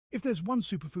If there's one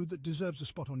superfood that deserves a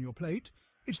spot on your plate,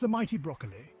 it's the mighty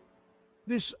broccoli.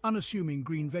 This unassuming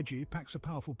green veggie packs a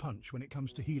powerful punch when it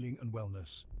comes to healing and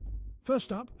wellness.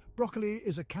 First up, broccoli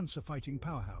is a cancer-fighting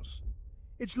powerhouse.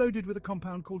 It's loaded with a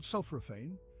compound called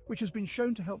sulforaphane, which has been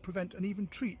shown to help prevent and even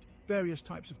treat various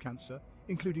types of cancer,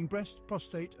 including breast,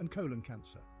 prostate, and colon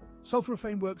cancer.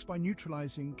 Sulforaphane works by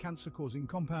neutralising cancer-causing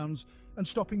compounds and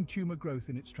stopping tumour growth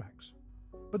in its tracks.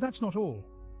 But that's not all.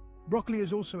 Broccoli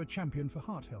is also a champion for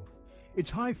heart health. Its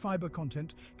high fibre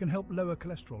content can help lower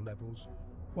cholesterol levels,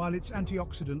 while its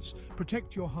antioxidants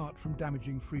protect your heart from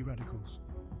damaging free radicals.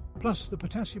 Plus, the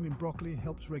potassium in broccoli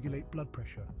helps regulate blood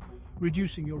pressure,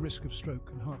 reducing your risk of stroke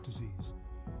and heart disease.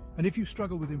 And if you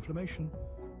struggle with inflammation,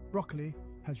 broccoli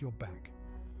has your back.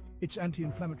 Its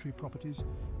anti-inflammatory properties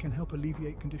can help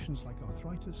alleviate conditions like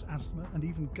arthritis, asthma, and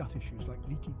even gut issues like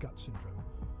leaky gut syndrome.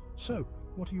 So,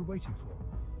 what are you waiting for?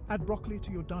 Add broccoli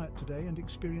to your diet today and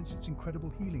experience its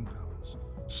incredible healing powers.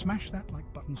 Smash that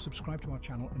like button, subscribe to our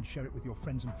channel, and share it with your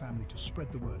friends and family to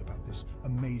spread the word about this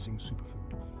amazing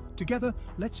superfood. Together,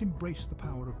 let's embrace the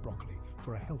power of broccoli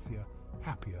for a healthier,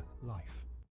 happier life.